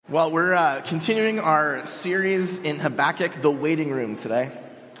Well, we're continuing our series in Habakkuk, The Waiting Room, today.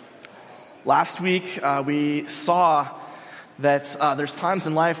 Last week, we saw that there's times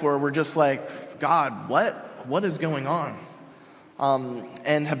in life where we're just like, God, what is going on?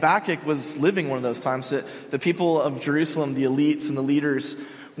 And Habakkuk was living one of those times that the people of Jerusalem, the elites and the leaders,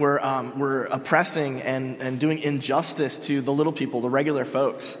 were oppressing and doing injustice to the little people, the regular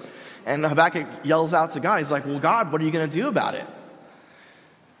folks. And Habakkuk yells out to God. He's like, well, God, what are you going to do about it?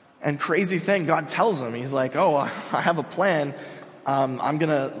 And crazy thing, God tells him, he's like, I have a plan. I'm going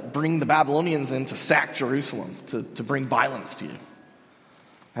to bring the Babylonians in to sack Jerusalem, to bring violence to you.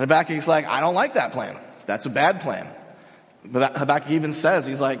 And Habakkuk's like, I don't like that plan. That's a bad plan. But Habakkuk even says,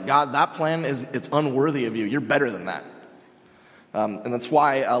 he's like, God, that plan it's unworthy of you. You're better than that. And that's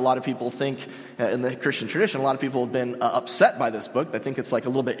why a lot of people think, in the Christian tradition, a lot of people have been upset by this book. They think it's like a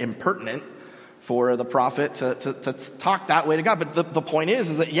little bit impertinent for the prophet to talk that way to God. But the point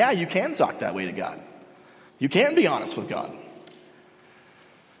is that, yeah, you can talk that way to God. You can be honest with God.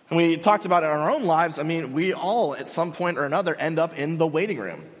 And we talked about it in our own lives. I mean, we all, at some point or another, end up in the waiting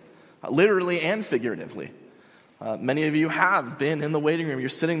room, literally and figuratively. Many of you have been in the waiting room. You're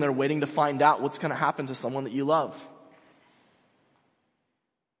sitting there waiting to find out what's going to happen to someone that you love.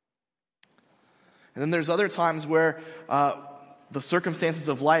 And then there's other times where the circumstances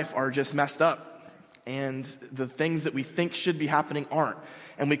of life are just messed up. And the things that we think should be happening aren't.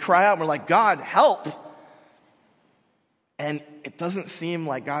 And we cry out and we're like, God, help! And it doesn't seem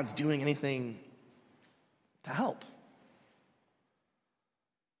like God's doing anything to help.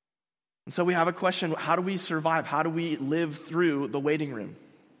 And so we have a question, how do we survive? How do we live through the waiting room?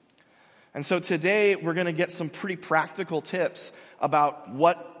 And so today we're going to get some pretty practical tips about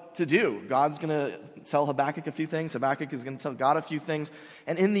what to do. God's going to tell Habakkuk a few things. Habakkuk is going to tell God a few things.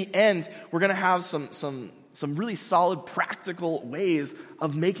 And in the end, we're going to have some really solid practical ways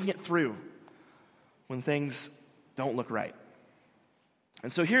of making it through when things don't look right.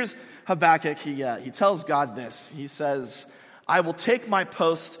 And so here's Habakkuk. He tells God this. He says, I will take my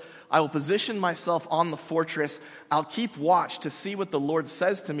post. I will position myself on the fortress. I'll keep watch to see what the Lord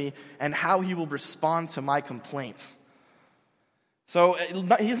says to me and how he will respond to my complaint. So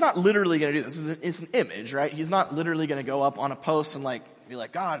he's not literally going to do this. It's an image, right? He's not literally going to go up on a post and be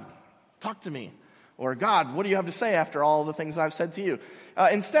like, God, talk to me. Or, God, what do you have to say after all the things I've said to you?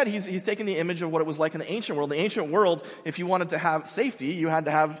 Instead, he's taking the image of what it was like in the ancient world. In the ancient world, if you wanted to have safety, you had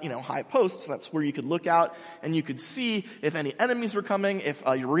to have, high posts. That's where you could look out and you could see if any enemies were coming, if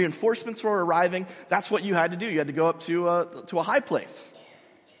your reinforcements were arriving. That's what you had to do. You had to go up to a high place.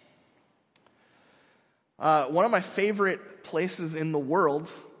 One of my favorite places in the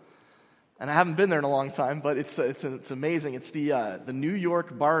world, and I haven't been there in a long time, but it's amazing. It's the New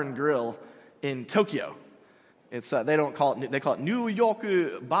York Bar and Grill in Tokyo. It's they call it New York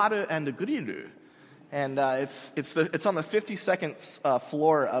Bar and Grill, and it's on the 52nd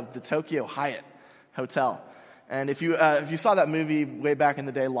floor of the Tokyo Hyatt Hotel. And if you saw that movie way back in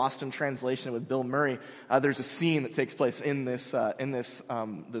the day, Lost in Translation with Bill Murray, there's a scene that takes place in this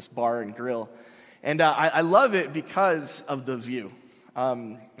bar and grill. And I love it because of the view.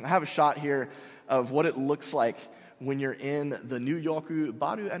 I have a shot here of what it looks like when you're in the New York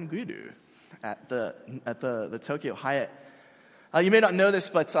Baru and Grill at the Tokyo Hyatt. You may not know this,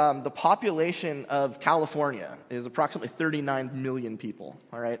 but the population of California is approximately 39 million people.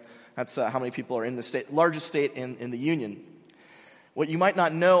 All right, that's how many people are in the largest state in the union. What you might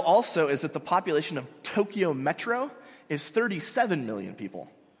not know also is that the population of Tokyo Metro is 37 million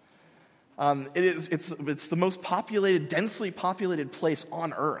people. It's the most populated, densely populated place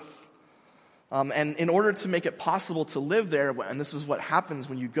on Earth. And in order to make it possible to live there, and this is what happens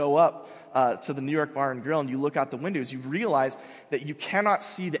when you go up to the New York Bar and Grill and you look out the windows, you realize that you cannot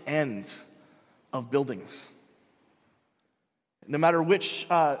see the end of buildings. No matter which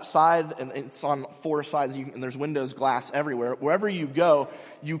side, and it's on four sides, and there's windows, glass everywhere, wherever you go,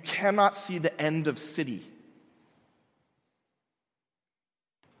 you cannot see the end of city.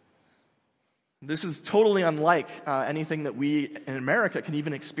 This is totally unlike anything that we in America can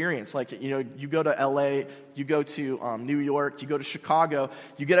even experience. You go to LA, you go to New York, you go to Chicago,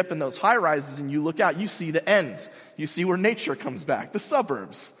 you get up in those high rises and you look out, you see the end. You see where nature comes back, the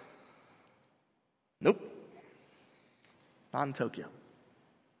suburbs. Nope. Not in Tokyo.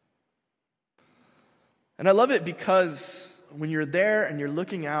 And I love it because when you're there and you're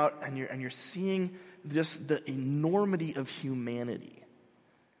looking out and you're seeing just the enormity of humanity,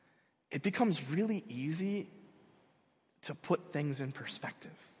 it becomes really easy to put things in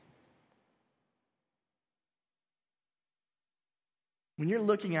perspective. When you're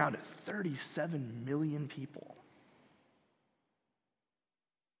looking out at 37 million people,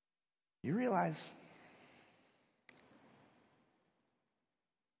 you realize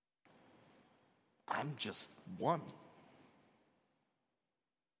I'm just one.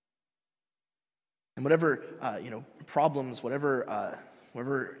 And whatever, problems, whatever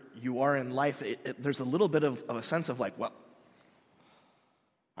you are in life, there's a little bit of a sense of like, well,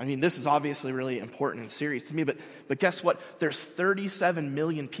 I mean, this is obviously really important and serious to me, but guess what? There's 37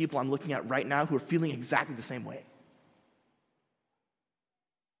 million people I'm looking at right now who are feeling exactly the same way.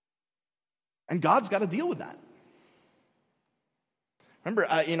 And God's got to deal with that. Remember,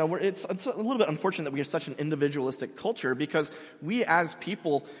 it's a little bit unfortunate that we are such an individualistic culture because we as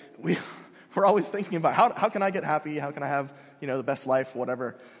people, we're always thinking about how can I get happy? How can I have, the best life,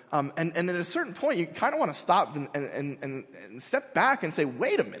 whatever. And at a certain point, you kind of want to stop and step back and say,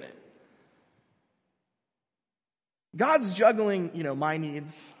 wait a minute. God's juggling, my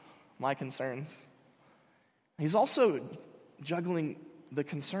needs, my concerns. He's also juggling the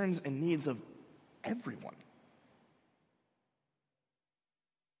concerns and needs of everyone.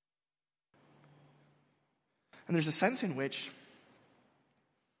 And there's a sense in which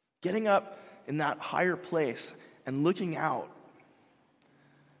getting up in that higher place and looking out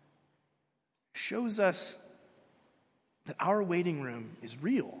shows us that our waiting room is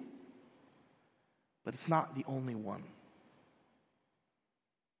real, but it's not the only one.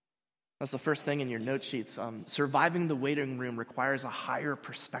 That's the first thing in your note sheets. Surviving the waiting room requires a higher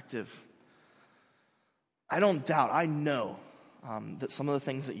perspective. I don't doubt, I know that some of the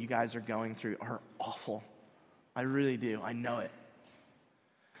things that you guys are going through are awful. I really do. I know it.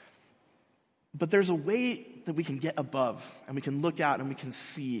 But there's a way that we can get above and we can look out and we can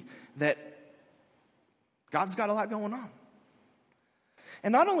see that God's got a lot going on.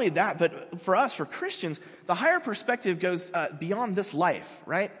 And not only that, but for us, for Christians, the higher perspective goes beyond this life,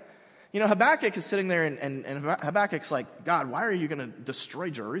 right? Habakkuk is sitting there and Habakkuk's like, God, why are you going to destroy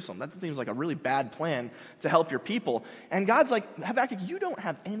Jerusalem? That seems like a really bad plan to help your people. And God's like, Habakkuk, you don't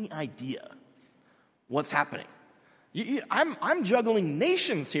have any idea what's happening. I'm juggling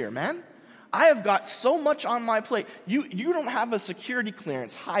nations here, man. I have got so much on my plate. You don't have a security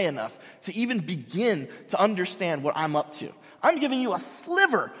clearance high enough to even begin to understand what I'm up to. I'm giving you a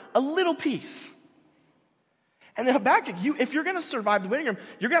sliver, a little piece. And in Habakkuk, if you're going to survive the waiting room,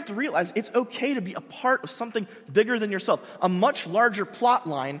 you're going to have to realize it's okay to be a part of something bigger than yourself. A much larger plot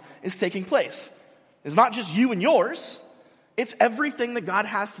line is taking place. It's not just you and yours. It's everything that God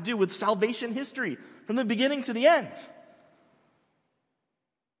has to do with salvation history from the beginning to the end.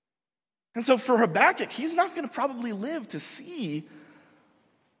 And so for Habakkuk, he's not going to probably live to see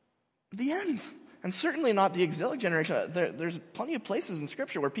the end. And certainly not the exilic generation. There's plenty of places in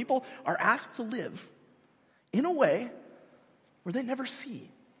Scripture where people are asked to live in a way where they never see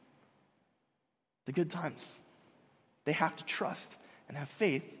the good times. They have to trust and have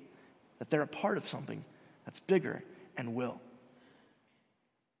faith that they're a part of something that's bigger and will.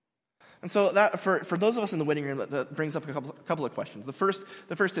 And so that for those of us in the waiting room, that brings up a couple of questions. The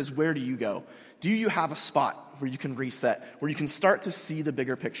first is, where do you go? Do you have a spot where you can reset, where you can start to see the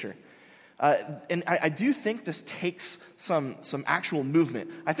bigger picture? And I do think this takes some actual movement.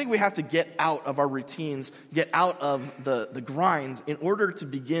 I think we have to get out of our routines, get out of the grind in order to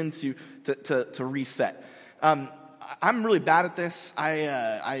begin to reset. I'm really bad at this.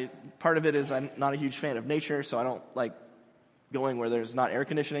 I part of it is I'm not a huge fan of nature, so I don't like going where there's not air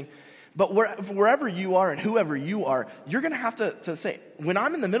conditioning. But wherever you are and whoever you are, you're going to have to say, when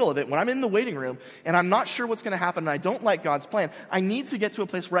I'm in the middle of it, when I'm in the waiting room, and I'm not sure what's going to happen, and I don't like God's plan, I need to get to a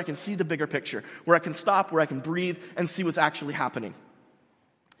place where I can see the bigger picture, where I can stop, where I can breathe, and see what's actually happening.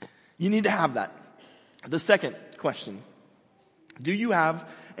 You need to have that. The second question, do you have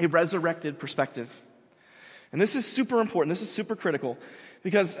a resurrected perspective? And this is super important. This is super critical.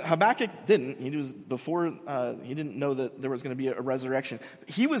 Because Habakkuk didn't. He didn't know that there was going to be a resurrection.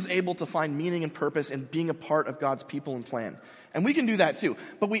 He was able to find meaning and purpose in being a part of God's people and plan. And we can do that too.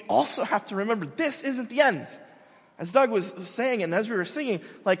 But we also have to remember this isn't the end. As Doug was saying and as we were singing,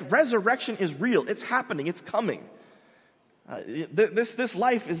 resurrection is real. It's happening. It's coming. This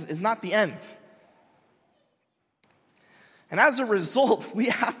life is not the end. And as a result, we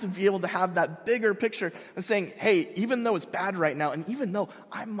have to be able to have that bigger picture of saying, hey, even though it's bad right now, and even though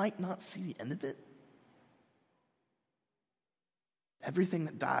I might not see the end of it, everything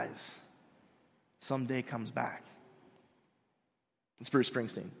that dies someday comes back. It's Bruce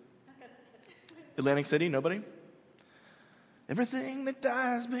Springsteen. Atlantic City, nobody? Everything that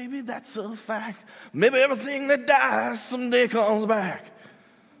dies, baby, that's a fact. Maybe everything that dies someday comes back.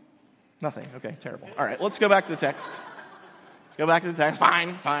 Nothing. Okay, terrible. All right, let's go back to the text. Let's go back to the text.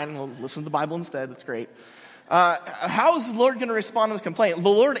 Fine. We'll listen to the Bible instead. It's great. How is the Lord going to respond to the complaint? The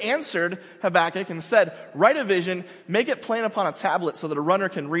Lord answered Habakkuk and said, write a vision, make it plain upon a tablet so that a runner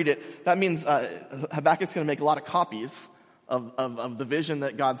can read it. That means Habakkuk's going to make a lot of copies of the vision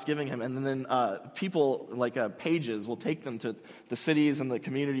that God's giving him. And then people, like pages, will take them to the cities and the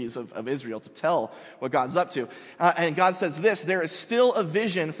communities of Israel to tell what God's up to. And God says this, there is still a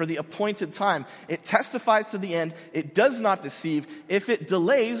vision for the appointed time. It testifies to the end. It does not deceive. If it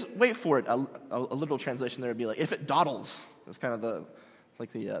delays, wait for it. A literal translation there would be like, if it dawdles. That's kind of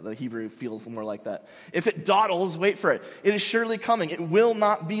the Hebrew feels more like that. If it dawdles, wait for it. It is surely coming. It will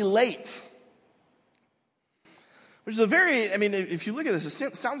not be late. Which is if you look at this,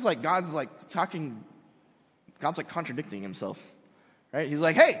 it sounds like God's like contradicting himself, right? He's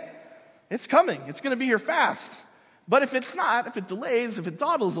like, hey, it's coming. It's going to be here fast. But if it's not, if it delays, if it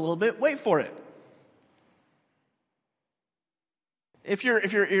dawdles a little bit, wait for it. If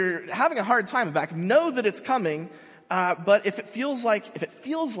you're having a hard time back, know that it's coming. But if it feels like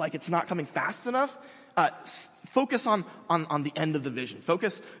it's not coming fast enough, focus on the end of the vision.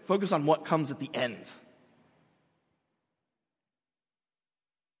 Focus on what comes at the end.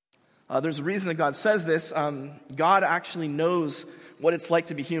 There's a reason that God says this. God actually knows what it's like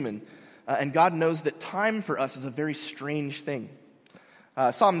to be human. And God knows that time for us is a very strange thing.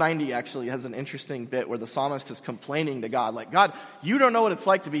 Psalm 90 actually has an interesting bit where the psalmist is complaining to God, like, God, you don't know what it's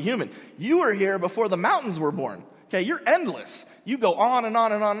like to be human. You were here before the mountains were born. Okay, you're endless. You go on and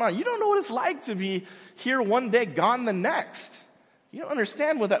on and on and on. You don't know what it's like to be here one day, gone the next. You don't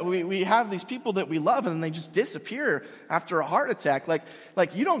understand what that, we have these people that we love and they just disappear after a heart attack. Like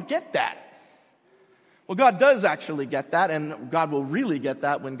you don't get that. Well, God does actually get that, and God will really get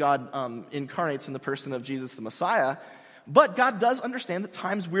that when God incarnates in the person of Jesus the Messiah. But God does understand that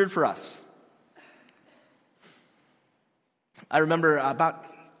time's weird for us. I remember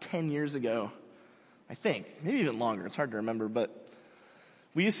about 10 years ago, I think, maybe even longer, it's hard to remember, but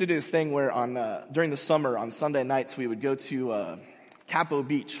we used to do this thing where during the summer, on Sunday nights, we would go to Capo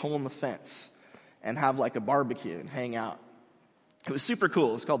Beach, hole in the fence, and have like a barbecue and hang out. It was super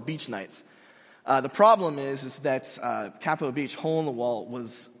cool. It was called Beach Nights. The problem is that Capo Beach, hole in the wall,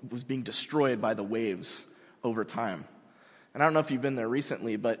 was being destroyed by the waves over time. And I don't know if you've been there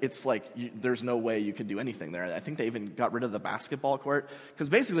recently, but it's like there's no way you could do anything there. I think they even got rid of the basketball court because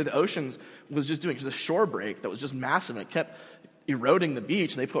basically the oceans was just doing a shore break that was just massive, and it kept eroding the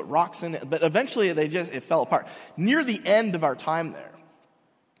beach. They put rocks in it, but eventually it fell apart. Near the end of our time there,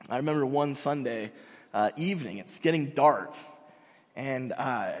 I remember one Sunday evening, it's getting dark, and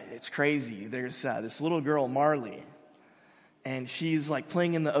it's crazy. There's this little girl, Marley, and she's like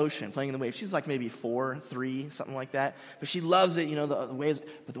playing in the ocean, playing in the waves. She's like maybe 4, 3, something like that. But she loves it, the waves,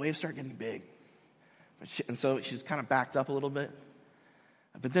 but the waves start getting big. And so she's kind of backed up a little bit.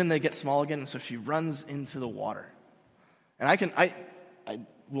 But then they get small again, and so she runs into the water. And I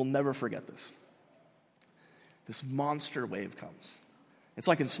will never forget this. This monster wave comes. It's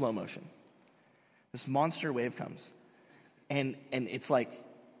like in slow motion. This monster wave comes, and it's like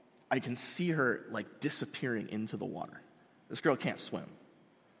I can see her like disappearing into the water. This girl can't swim.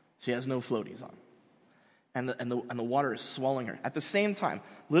 She has no floaties on, and the water is swallowing her. At the same time,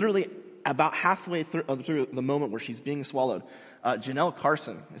 literally about halfway through the moment where she's being swallowed, Janelle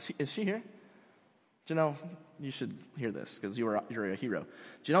Carson is she here? Janelle, you should hear this because you're a hero.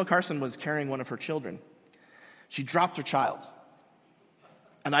 Janelle Carson was carrying one of her children. She dropped her child.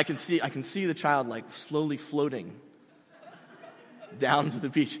 And I can see the child like slowly floating down to the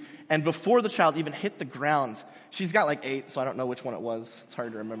beach. And before the child even hit the ground, she's got like 8, so I don't know which one it was. It's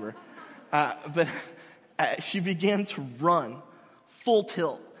hard to remember. But she began to run full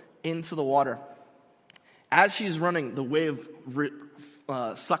tilt into the water. As she's running, the wave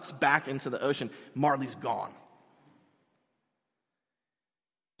sucks back into the ocean. Marley's gone.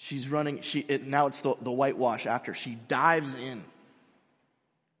 She's running. Now it's the whitewash after. She dives in.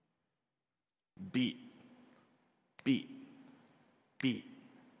 Beat.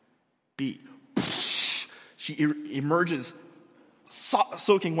 She emerges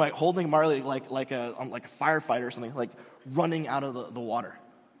soaking wet, holding Marley like a firefighter or something, like running out of the water.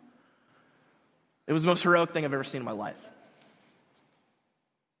 It was the most heroic thing I've ever seen in my life.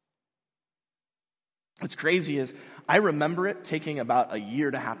 What's crazy is I remember it taking about a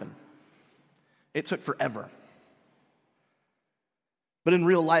year to happen. It took forever. But in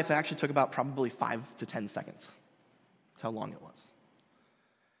real life, it actually took about probably 5 to 10 seconds. That's how long it was.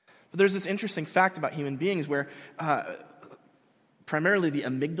 But there's this interesting fact about human beings where primarily the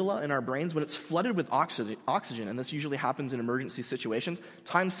amygdala in our brains, when it's flooded with oxygen, and this usually happens in emergency situations,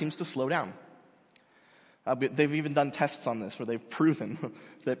 time seems to slow down. But they've even done tests on this where they've proven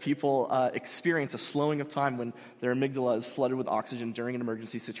that people experience a slowing of time when their amygdala is flooded with oxygen during an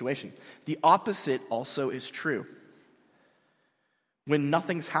emergency situation. The opposite also is true. When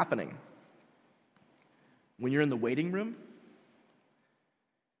nothing's happening, when you're in the waiting room,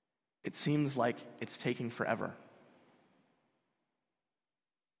 it seems like it's taking forever.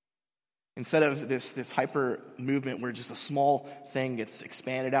 Instead of this hyper movement where just a small thing gets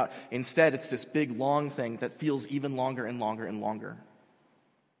expanded out, instead it's this big long thing that feels even longer and longer and longer.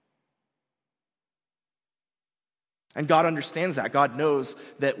 And God understands that. God knows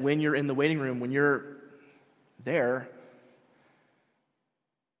that when you're in the waiting room, when you're there,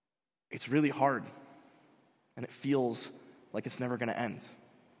 it's really hard and it feels like it's never going to end. And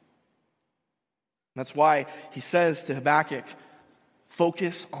that's why he says to Habakkuk,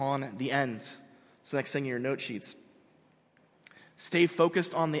 focus on the end. It's the next thing in your note sheets. Stay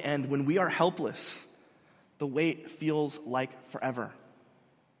focused on the end. When we are helpless, the wait feels like forever.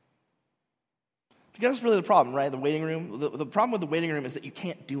 Because that's really the problem, right? The waiting room. The problem with the waiting room is that you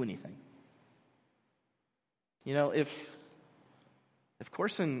can't do anything. You know, if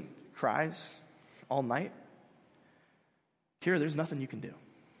Corson cries all night, Kira, there's nothing you can do.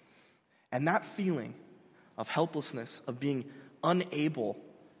 And that feeling of helplessness, of being unable,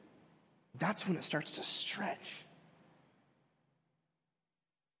 that's when it starts to stretch.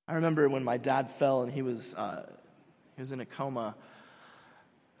 I remember when my dad fell and he was in a coma.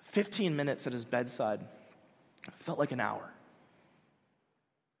 15 minutes at his bedside felt like an hour.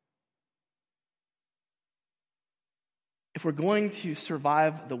 If we're going to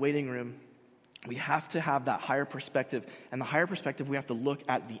survive the waiting room, we have to have that higher perspective. And the higher perspective, we have to look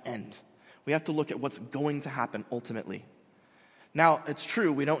at the end. We have to look at what's going to happen ultimately. Now, it's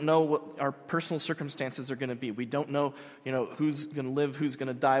true, we don't know what our personal circumstances are going to be. We don't know, who's going to live, who's going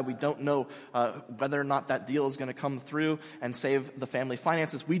to die. We don't know whether or not that deal is going to come through and save the family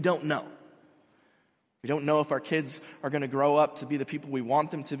finances. We don't know. We don't know if our kids are going to grow up to be the people we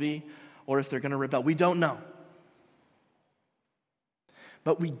want them to be or if they're going to rebel. We don't know.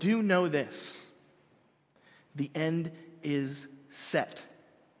 But we do know this. The end is set.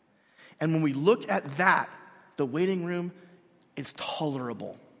 And when we look at that, the waiting room is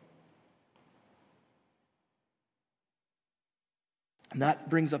tolerable. And that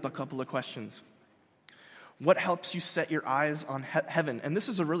brings up a couple of questions. What helps you set your eyes on heaven? And this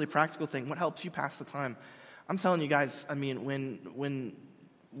is a really practical thing. What helps you pass the time? I'm telling you guys, when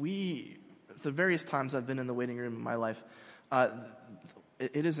the various times I've been in the waiting room in my life,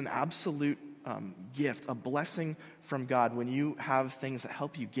 it is an absolute gift, a blessing from God when you have things that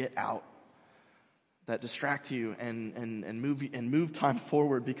help you get out, that distract you and move time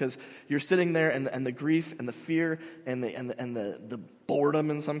forward, because you're sitting there and the grief and the fear and the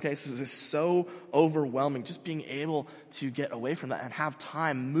boredom in some cases is so overwhelming. Just being able to get away from that and have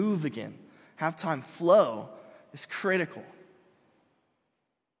time move again, have time flow is critical.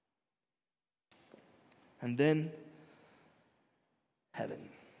 And then heaven.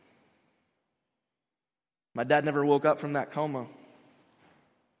 My dad never woke up from that coma.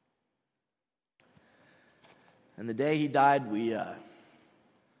 And the day he died, we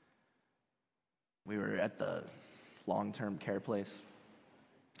were at the long-term care place.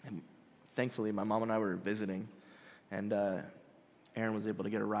 And thankfully, my mom and I were visiting. And Aaron was able to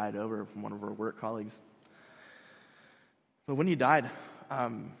get a ride over from one of our work colleagues. But when he died,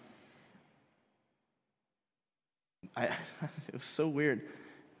 it was so weird.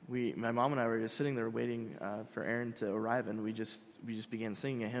 My mom and I were just sitting there waiting for Aaron to arrive, and we just began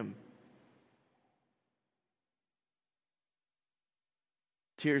singing a hymn.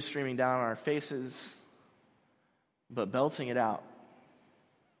 Tears streaming down our faces, but belting it out.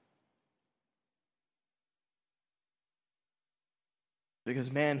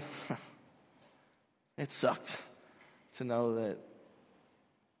 Because, man, it sucked to know that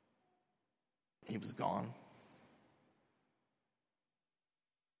he was gone.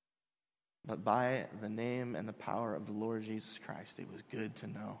 But by the name and the power of the Lord Jesus Christ, it was good to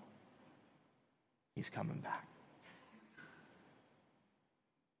know he's coming back.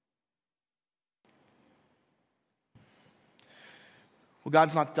 Well,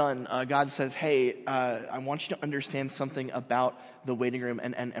 God's not done. God says, hey, I want you to understand something about the waiting room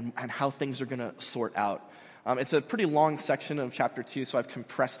and how things are going to sort out. It's a pretty long section of chapter 2, so I've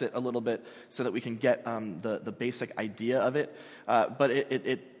compressed it a little bit so that we can get the basic idea of it. But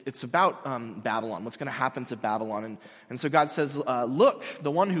it's about Babylon, what's going to happen to Babylon. And so God says, look,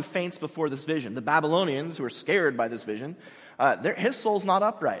 the one who faints before this vision, the Babylonians who are scared by this vision, his soul's not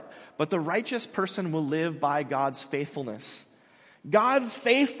upright, but the righteous person will live by God's faithfulness. God's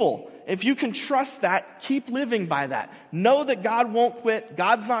faithful. If you can trust that, keep living by that. Know that God won't quit.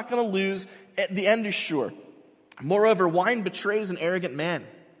 God's not going to lose. The end is sure. Moreover, wine betrays an arrogant man.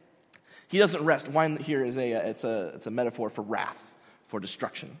 He doesn't rest. Wine here is it's a metaphor for wrath, for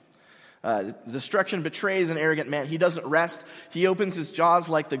destruction. Destruction betrays an arrogant man. He doesn't rest. He opens his jaws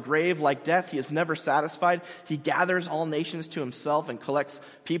like the grave, like death. He is never satisfied. He gathers all nations to himself and collects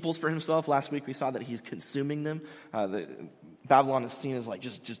peoples for himself. Last week we saw that he's consuming them. Babylon is seen as like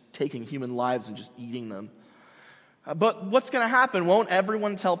just taking human lives and just eating them. But what's going to happen? Won't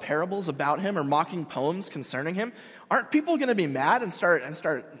everyone tell parables about him or mocking poems concerning him? Aren't people going to be mad and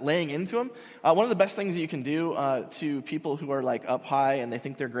start laying into him? One of the best things you can do to people who are like up high and they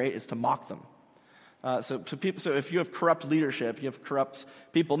think they're great is to mock them. So if you have corrupt leadership, you have corrupt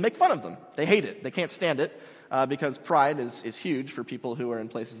people, make fun of them. They hate it. They can't stand it because pride is huge for people who are in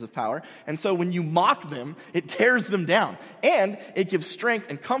places of power. And so when you mock them, it tears them down. And it gives strength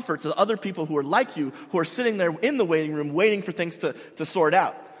and comfort to the other people who are like you, who are sitting there in the waiting room waiting for things to sort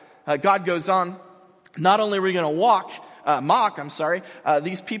out. God goes on, not only are we going to mock,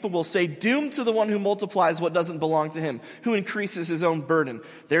 these people will say, "Doom to the one who multiplies what doesn't belong to him, who increases his own burden."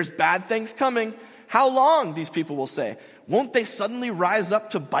 There's bad things coming. How long, these people will say? Won't they suddenly rise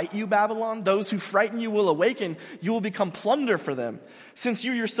up to bite you, Babylon? Those who frighten you will awaken. You will become plunder for them. Since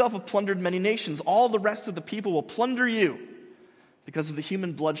you yourself have plundered many nations, all the rest of the people will plunder you because of the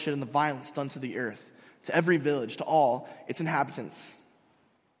human bloodshed and the violence done to the earth, to every village, to all its inhabitants.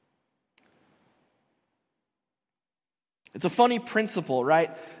 It's a funny principle,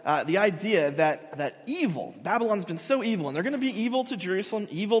 right? The idea that evil, Babylon's been so evil, and they're going to be evil to Jerusalem,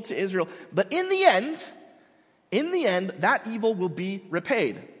 evil to Israel, but in the end, that evil will be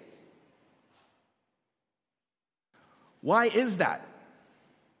repaid. Why is that?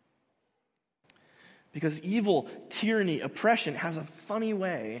 Because evil, tyranny, oppression has a funny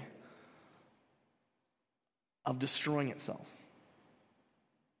way of destroying itself.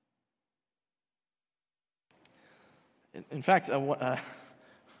 In fact, I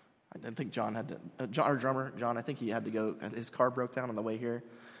think John had to, our drummer, John, I think he had to go, his car broke down on the way here,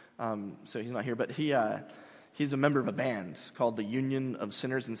 so he's not here, but he's a member of a band called the Union of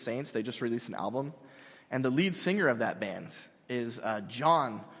Sinners and Saints. They just released an album, and the lead singer of that band is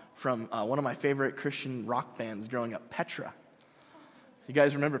John from one of my favorite Christian rock bands growing up, Petra. You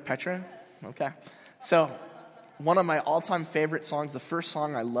guys remember Petra? Okay. So one of my all-time favorite songs, the first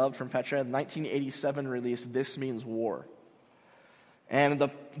song I loved from Petra, 1987 release, "This Means War." And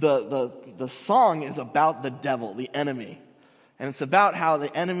the song is about the devil, the enemy. And it's about how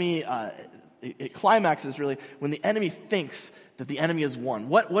the enemy, it climaxes really when the enemy thinks that the enemy has won.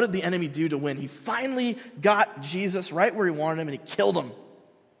 What did the enemy do to win? He finally got Jesus right where he wanted him, and he killed him.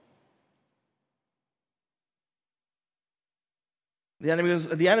 The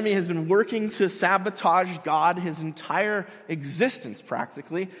enemy has been working to sabotage God his entire existence,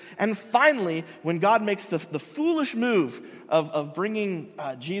 practically. And finally, when God makes the foolish move of bringing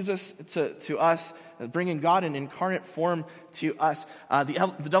Jesus to us, bringing God in incarnate form to us,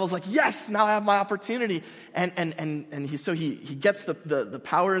 the devil's like, "Yes, now I have my opportunity." And he gets the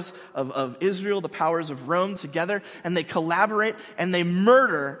powers of Israel, the powers of Rome together, and they collaborate and they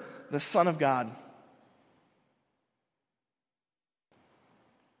murder the Son of God.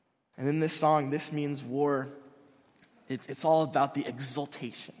 And in this song, "This Means War," it's all about the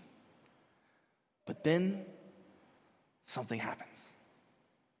exaltation. But then something happens.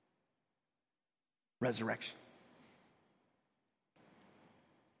 Resurrection.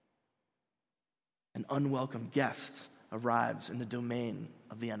 An unwelcome guest arrives in the domain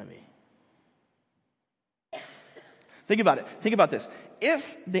of the enemy. Think about it. Think about this.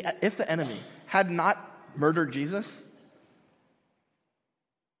 If the enemy had not murdered Jesus,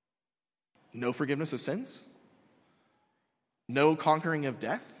 no forgiveness of sins, no conquering of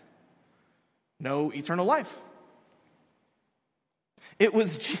death, no eternal life. It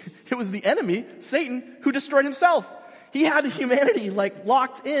was the enemy, Satan, who destroyed himself. He had humanity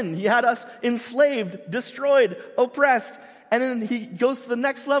locked in. He had us enslaved, destroyed, oppressed. And then he goes to the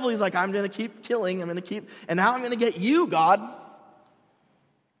next level. He's like, "I'm going to keep killing. And now I'm going to get you, God."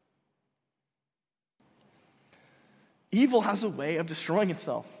 Evil has a way of destroying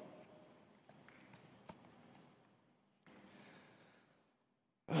itself.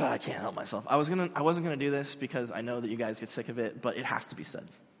 I can't help myself. I wasn't gonna do this because I know that you guys get sick of it, but it has to be said.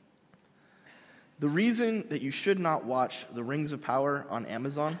 The reason that you should not watch The Rings of Power on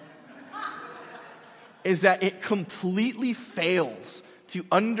Amazon is that it completely fails to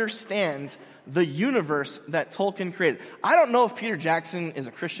understand the universe that Tolkien created. I don't know if Peter Jackson is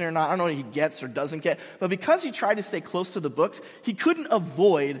a Christian or not. I don't know what he gets or doesn't get. But because he tried to stay close to the books, he couldn't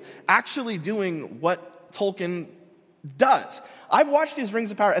avoid actually doing what Tolkien does. I've watched these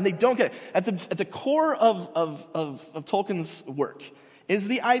Rings of Power, and they don't get it. At the core of Tolkien's work is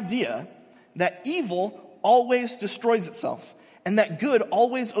the idea that evil always destroys itself, and that good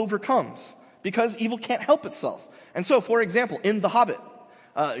always overcomes, because evil can't help itself. And so, for example, in The Hobbit,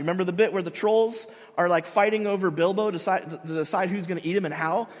 remember the bit where the trolls are like fighting over Bilbo to decide who's going to eat him and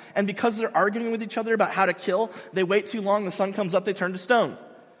how? And because they're arguing with each other about how to kill, they wait too long, the sun comes up, they turn to stone.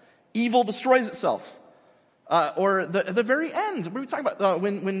 Evil destroys itself. Or the very end, what are we talking about?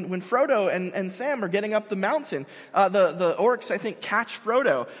 When Frodo and Sam are getting up the mountain, the orcs, I think, catch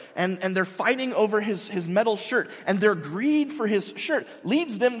Frodo, and they're fighting over his metal shirt, and their greed for his shirt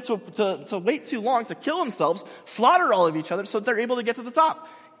leads them to wait too long, to kill themselves, slaughter all of each other, so that they're able to get to the top.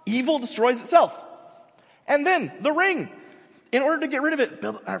 Evil destroys itself. And then the ring. In order to get rid of it,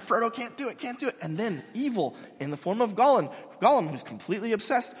 Frodo can't do it. And then evil, in the form of Gollum, who's completely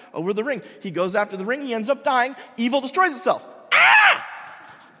obsessed over the ring. He goes after the ring, he ends up dying, evil destroys itself. Ah!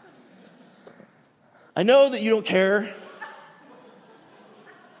 I know that you don't care,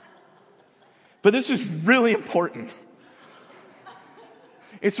 but this is really important.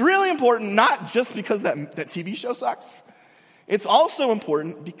 It's really important not just because that TV show sucks. It's also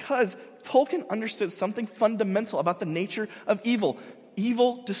important because Tolkien understood something fundamental about the nature of evil.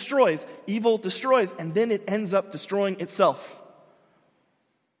 Evil destroys, and then it ends up destroying itself.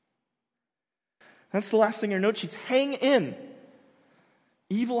 That's the last thing your note sheets. Hang in.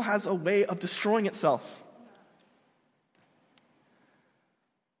 Evil has a way of destroying itself.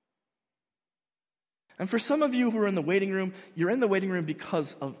 And for some of you who are in the waiting room, you're in the waiting room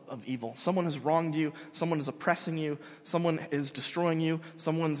because of evil. Someone has wronged you, someone is oppressing you, someone is destroying you,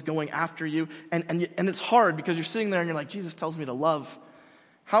 someone's going after you. And it's hard because you're sitting there and you're like, Jesus tells me to love.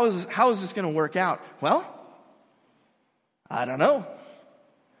 How is this going to work out? Well, I don't know.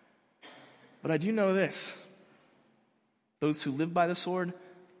 But I do know this. Those who live by the sword,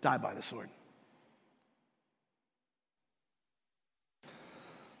 die by the sword.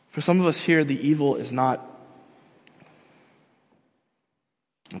 For some of us here, the evil is not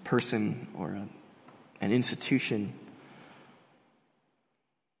a person or an institution.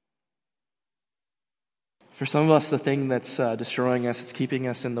 For some of us, the thing that's destroying us, it's keeping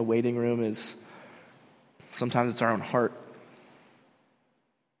us in the waiting room, is sometimes it's our own heart.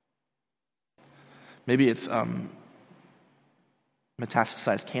 Maybe it's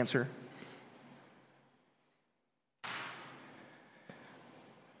metastasized cancer.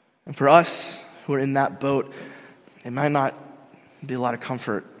 And for us who are in that boat, it might not be a lot of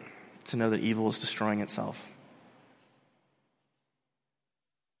comfort to know that evil is destroying itself.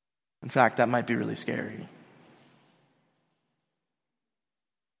 In fact, that might be really scary.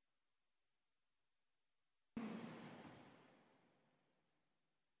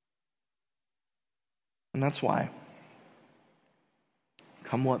 And that's why,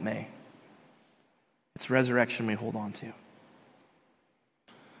 come what may, it's resurrection we hold on to.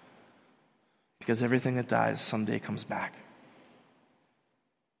 Because everything that dies someday comes back.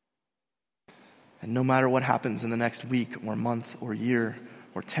 And no matter what happens in the next week or month or year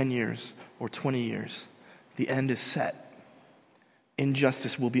or 10 years or 20 years, the end is set.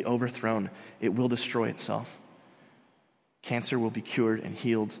 Injustice will be overthrown. It will destroy itself. Cancer will be cured and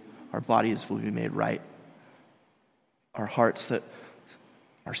healed. Our bodies will be made right. Our hearts that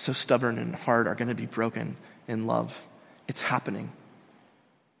are so stubborn and hard are going to be broken in love. It's happening.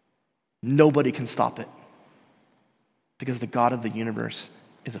 Nobody can stop it because the God of the universe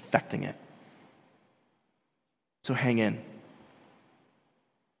is affecting it. So hang in.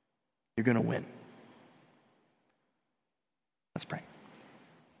 You're going to win. Let's pray.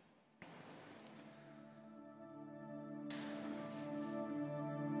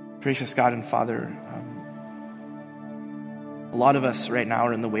 Gracious God and Father, a lot of us right now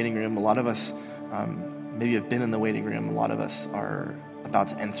are in the waiting room. A lot of us maybe have been in the waiting room. A lot of us are about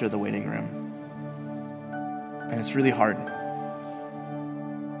to enter the waiting room. And it's really hard.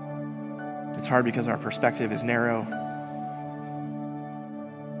 It's hard because our perspective is narrow.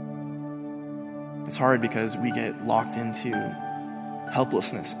 It's hard because we get locked into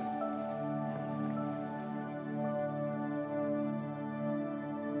helplessness.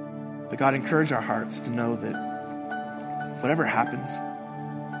 But God, encourage our hearts to know that whatever happens,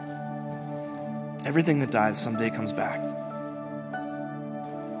 everything that dies someday comes back.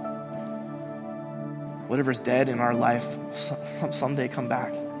 Whatever's dead in our life someday come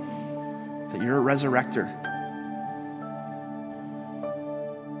back. That you're a resurrector.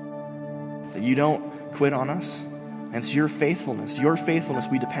 That that you don't quit on us. And it's your faithfulness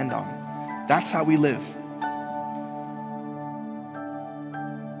we depend on. That's how we live.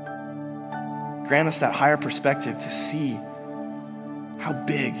 Grant us that higher perspective to see how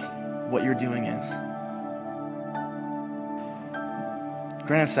big what you're doing is.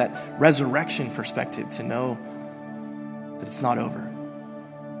 Grant us that resurrection perspective to know that it's not over.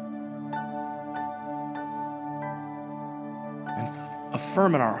 And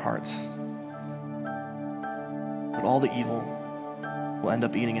affirm in our hearts that all the evil will end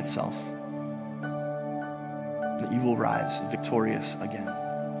up eating itself. That you will rise victorious again.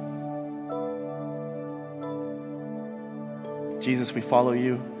 Jesus, we follow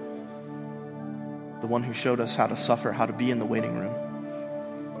you, the one who showed us how to suffer, how to be in the waiting room.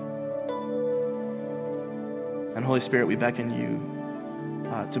 And Holy Spirit, we beckon you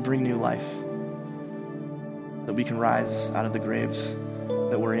to bring new life, that we can rise out of the graves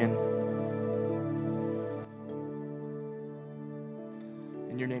that we're in.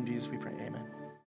 In your name, Jesus, we pray. Amen.